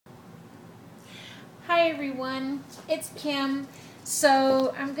Hi everyone, it's Kim.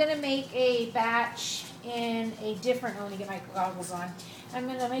 So I'm going to make a batch in a different, let me get my goggles on. I'm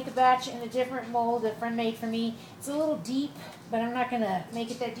going to make a batch in a different mold that a friend made for me. It's a little deep, but I'm not going to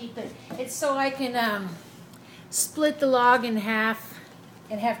make it that deep. But it's so I can split the log in half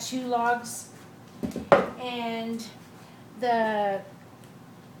and have two logs. And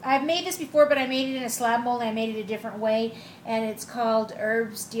I've made this before, but I made it in a slab mold and I made it a different way. And it's called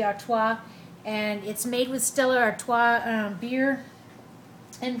Herbes d'Artois. And it's made with Stella Artois beer.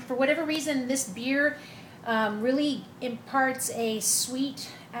 And for whatever reason, this beer really imparts a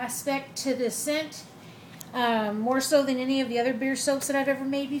sweet aspect to the scent, more so than any of the other beer soaps that I've ever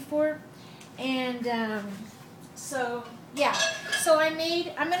made before. And so I'm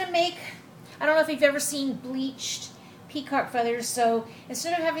going to make, I don't know if you've ever seen bleached peacock feathers. So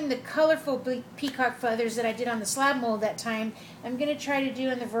instead of having the colorful peacock feathers that I did on the slab mold that time, I'm going to try to do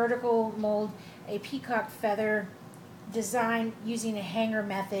in the vertical mold a peacock feather design using a hanger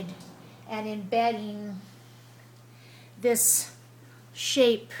method and embedding this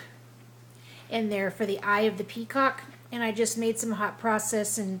shape in there for the eye of the peacock. And I just made some hot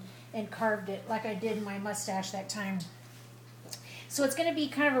process and carved it like I did in my mustache that time. So it's going to be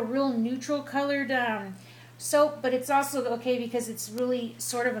kind of a real neutral colored soap, but it's also okay because it's really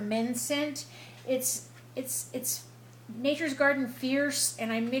sort of a men's scent. It's Nature's Garden Fierce,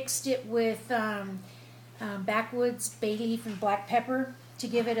 and I mixed it with backwoods bay leaf and black pepper to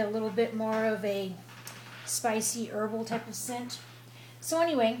give it a little bit more of a spicy herbal type of scent. So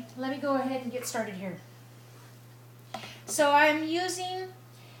anyway, let me go ahead and get started here. So I'm using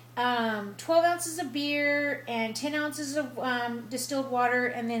 12 ounces of beer and 10 ounces of distilled water,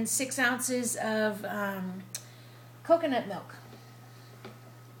 and then 6 ounces of coconut milk.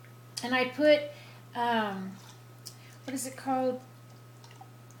 And I put, what is it called?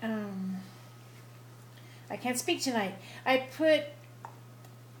 I can't speak tonight. I put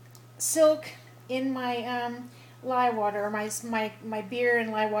silk in my lye water, or my beer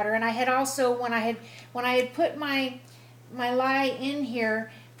and lye water. And I had also, when I had put my lye in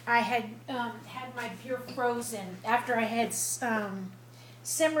here, I had had my beer frozen after I had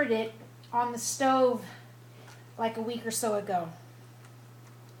simmered it on the stove like a week or so ago.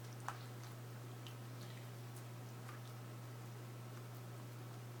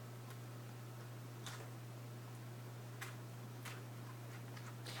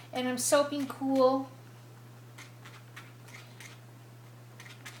 And I'm soaping cool.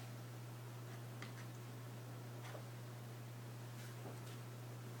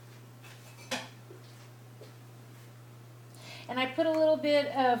 And I put a little bit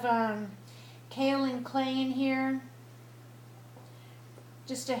of kale and clay in here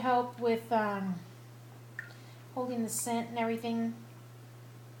just to help with holding the scent and everything.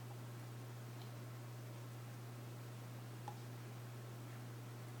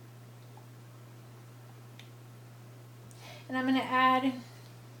 And I'm going to add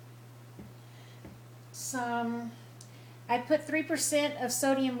some, I put 3% of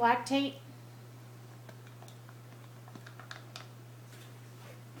sodium lactate.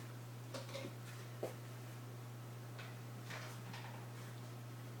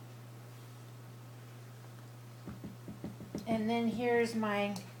 And then here's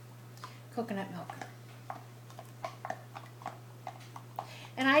my coconut milk.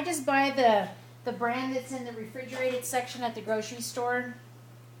 And I just buy the brand that's in the refrigerated section at the grocery store.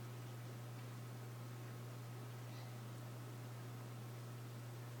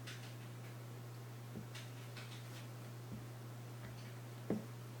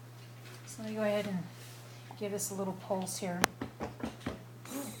 So let me go ahead and give this a little pulse here.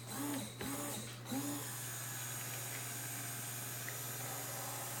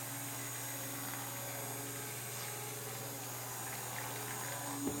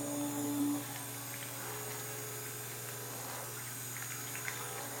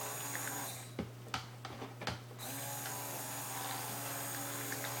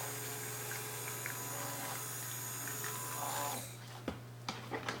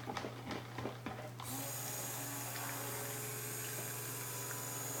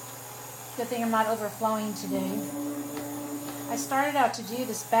 Good thing I'm not overflowing today. I started out to do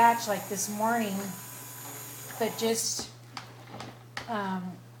this batch like this morning, but just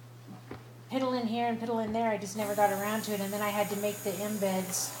piddle in here and piddle in there. I just never got around to it, and then I had to make the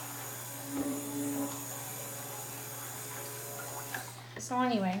embeds. So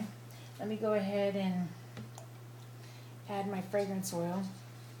anyway, let me go ahead and add my fragrance oil.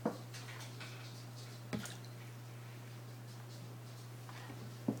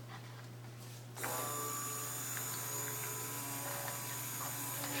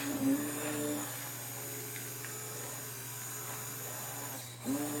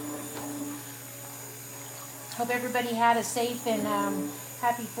 Hope everybody had a safe and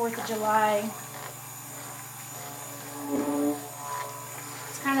happy 4th of July.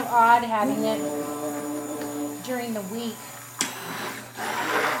 It's kind of odd having it during the week.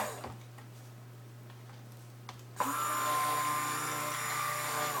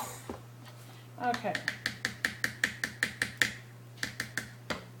 Okay.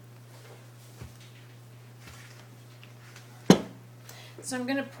 So I'm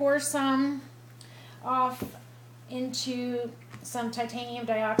going to pour some off into some titanium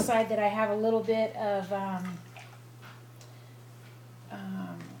dioxide that I have a little bit of,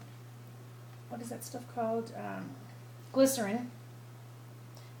 what is that stuff called? Glycerin,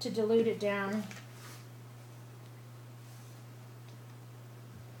 to dilute it down.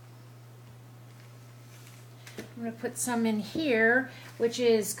 I'm going to put some in here, which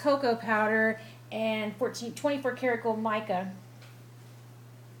is cocoa powder and 24 karat gold mica.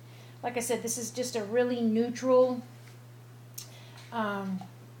 Like I said, this is just a really neutral,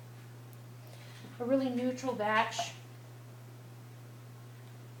 batch.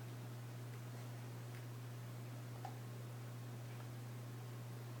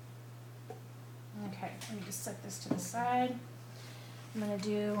 Okay, let me just set this to the side. I'm going to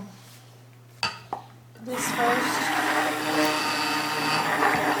do this first.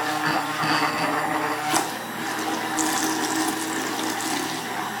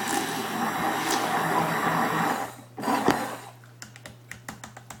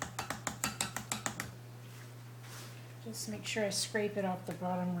 Just make sure I scrape it off the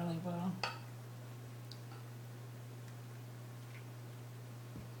bottom really well.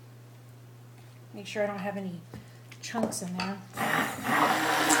 Make sure I don't have any chunks in there.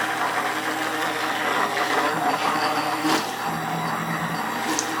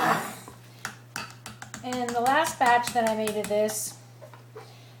 And the last batch that I made of this,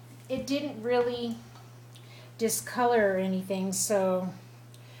 it didn't really discolor or anything, so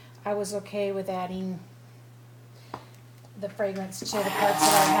I was okay with adding the fragrance to the parts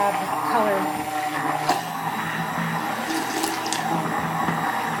that I have colored.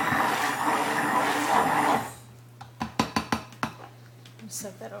 Let me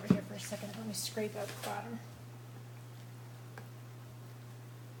set that over here for a second. Let me scrape out the bottom.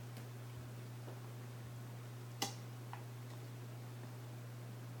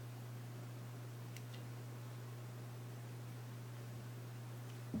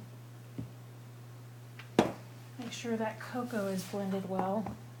 Make sure that cocoa is blended well.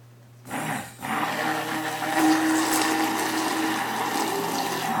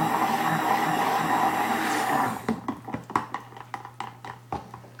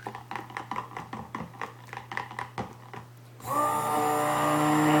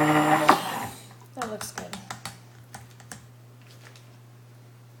 That looks good.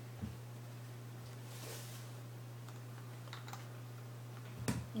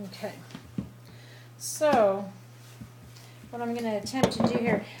 Okay. So, what I'm going to attempt to do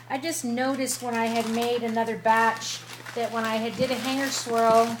here, I just noticed when I had made another batch that when I had did a hanger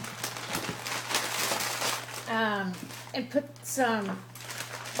swirl and put some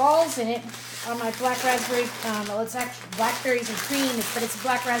balls in it on my black raspberry, well, it's actually blackberries and cream, but it's a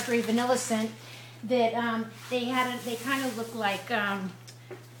black raspberry vanilla scent, that they kind of look like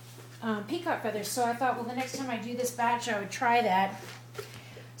peacock feathers. So I thought, well, the next time I do this batch, I would try that.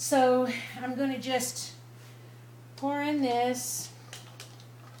 So I'm going to just pour in this.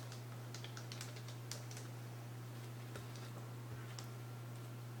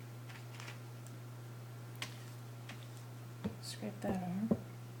 Scrape that on.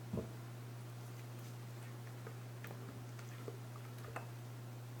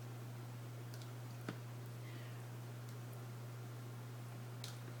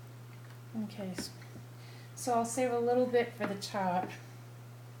 Okay, so I'll save a little bit for the top.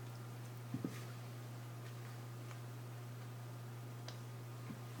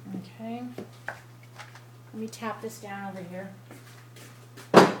 Okay, let me tap this down over here.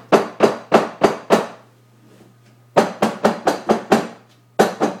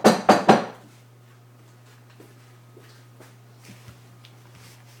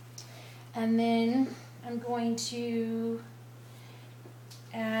 And then I'm going to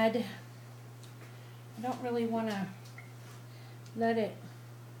add, I don't really want to let it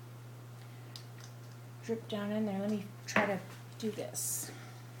drip down in there. Let me try to do this.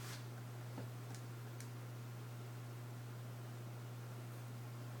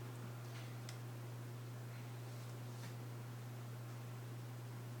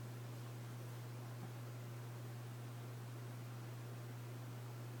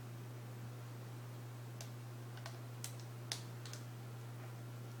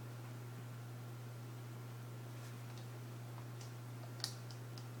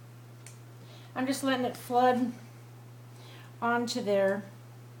 I'm just letting it flood onto there.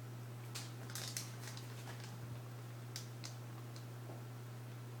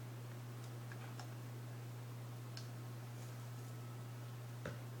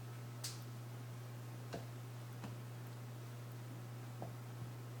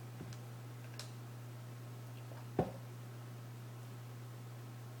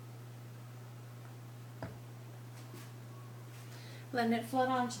 Letting it flood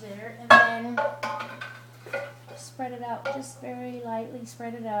onto there, and then spread it out, just very lightly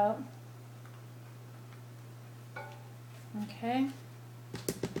spread it out. Okay.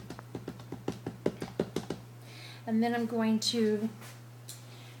 And then I'm going to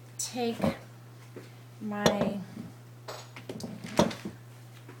take my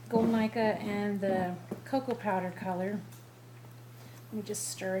gold mica and the cocoa powder color. Let me just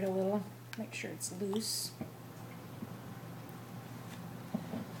stir it a little, make sure it's loose.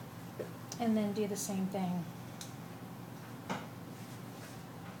 And then do the same thing.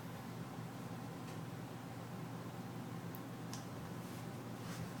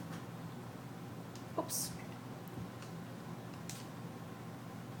 Oops.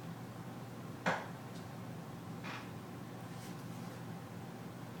 Let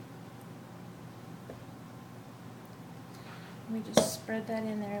me just spread that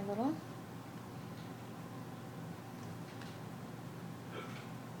in there a little.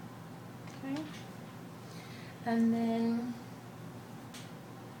 Okay. And then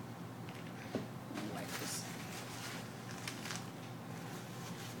wipe this.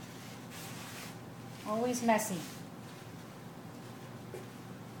 Always messy.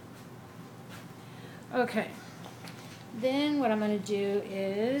 Okay. Then what I'm going to do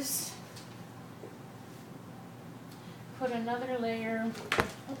is put another layer,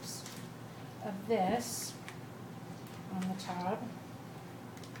 oops, of this on the top.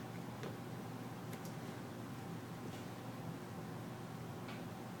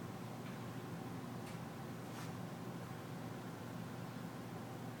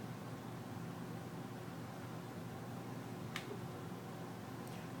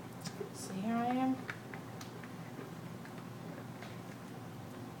 See, here I am.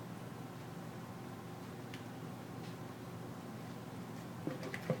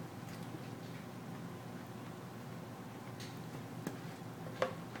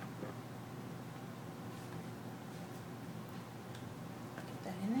 Get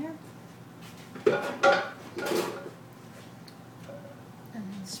that in there. And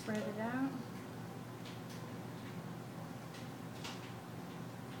then spread it out.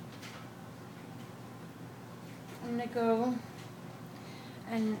 I'm going to go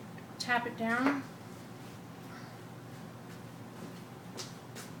and tap it down.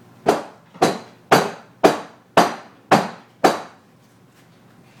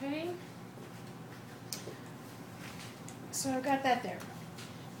 Okay. So I've got that there.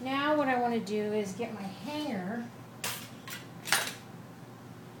 Now what I want to do is get my hanger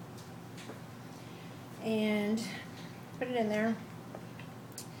and put it in there.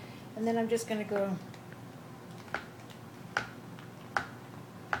 And then I'm just going to go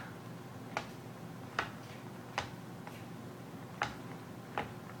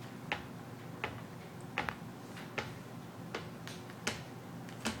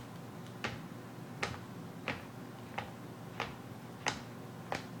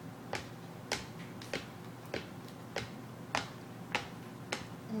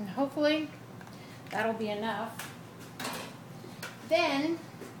and hopefully that'll be enough. Then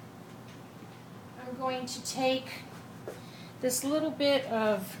I'm going to take this little bit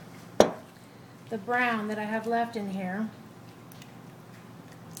of the brown that I have left in here,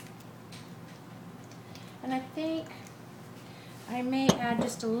 and I think I may add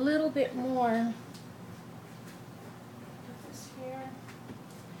just a little bit more. Put this here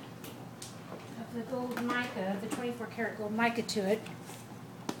of the gold mica, the 24 karat gold mica to it,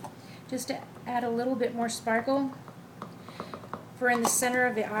 just to add a little bit more sparkle for in the center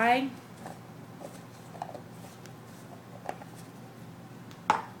of the eye.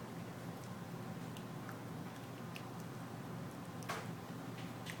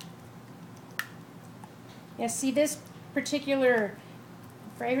 Yeah, see, this particular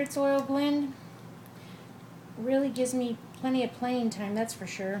fragrance oil blend really gives me plenty of playing time, that's for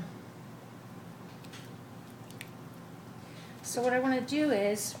sure. So what I want to do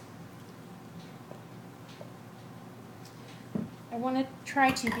is I want to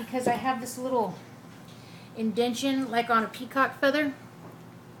try to, because I have this little indention like on a peacock feather,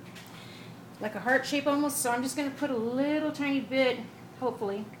 like a heart shape almost, so I'm just going to put a little tiny bit,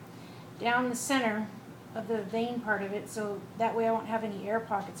 hopefully, down the center of the vein part of it, so that way I won't have any air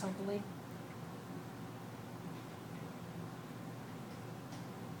pockets, hopefully.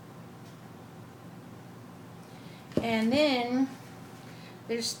 And then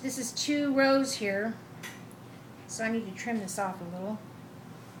this is 2 rows here, so I need to trim this off a little.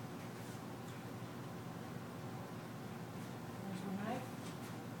 There's my knife.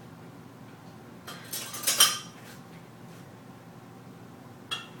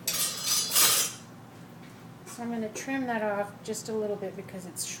 So I'm going to trim that off just a little bit because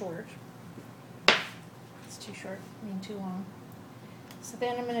it's short. It's too short, I mean too long. So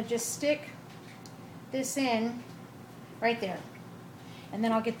then I'm going to just stick this in right there. And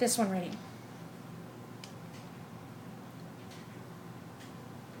then I'll get this one ready.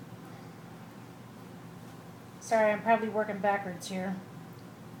 Sorry, I'm probably working backwards here.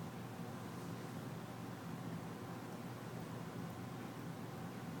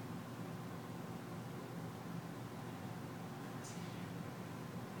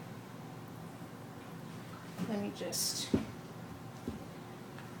 Let me just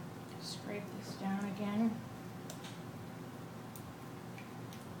scrape this down again.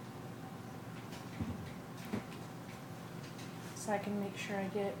 So I can make sure I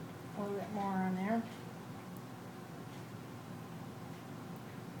get a little bit more on there.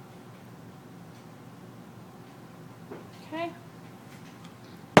 Okay.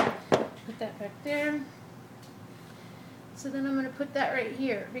 Put that back there. So then I'm going to put that right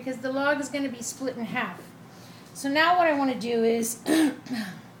here because the log is going to be split in half. So now what I want to do is I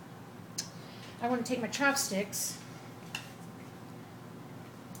want to take my chopsticks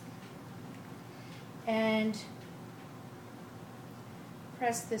and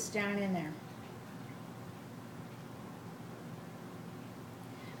press this down in there.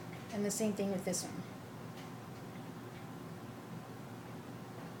 And the same thing with this one.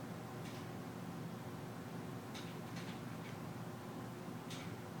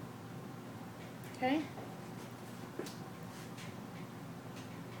 Okay.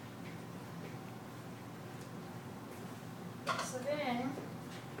 So then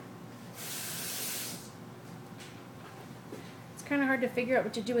it's kind of hard to figure out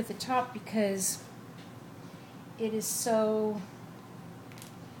what to do with the top because it is so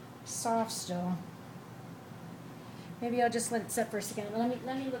soft still. Maybe I'll just let it set for a second.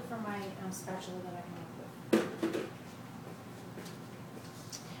 Let me look for my spatula that I can work with.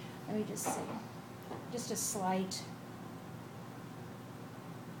 Let me just see. Just a slight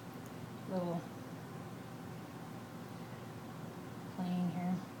little plane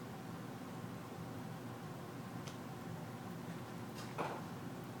here.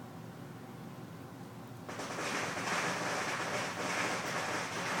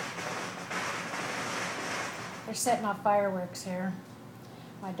 They're setting off fireworks here.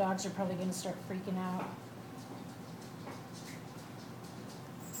 My dogs are probably going to start freaking out.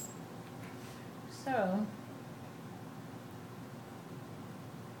 So,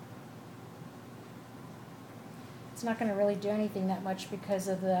 it's not going to really do anything that much because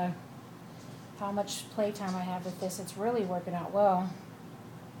of how much playtime I have with this. It's really working out well.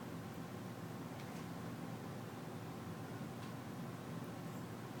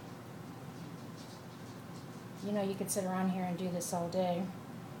 You know, you could sit around here and do this all day.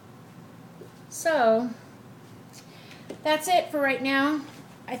 So, that's it for right now.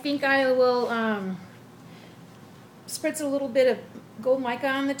 I think I will spritz a little bit of gold mica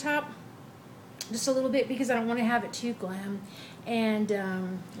on the top. Just a little bit because I don't want to have it too glam. And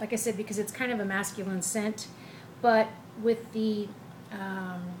like I said, because it's kind of a masculine scent. But with the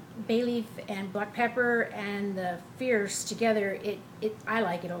bay leaf and black pepper and the fierce together, I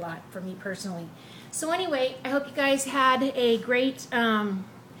like it a lot for me personally. So anyway, I hope you guys had a great 4th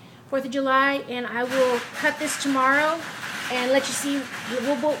of July, and I will cut this tomorrow and let you see.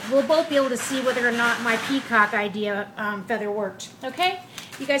 We'll both be able to see whether or not my peacock idea feather worked. Okay?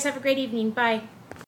 You guys have a great evening. Bye.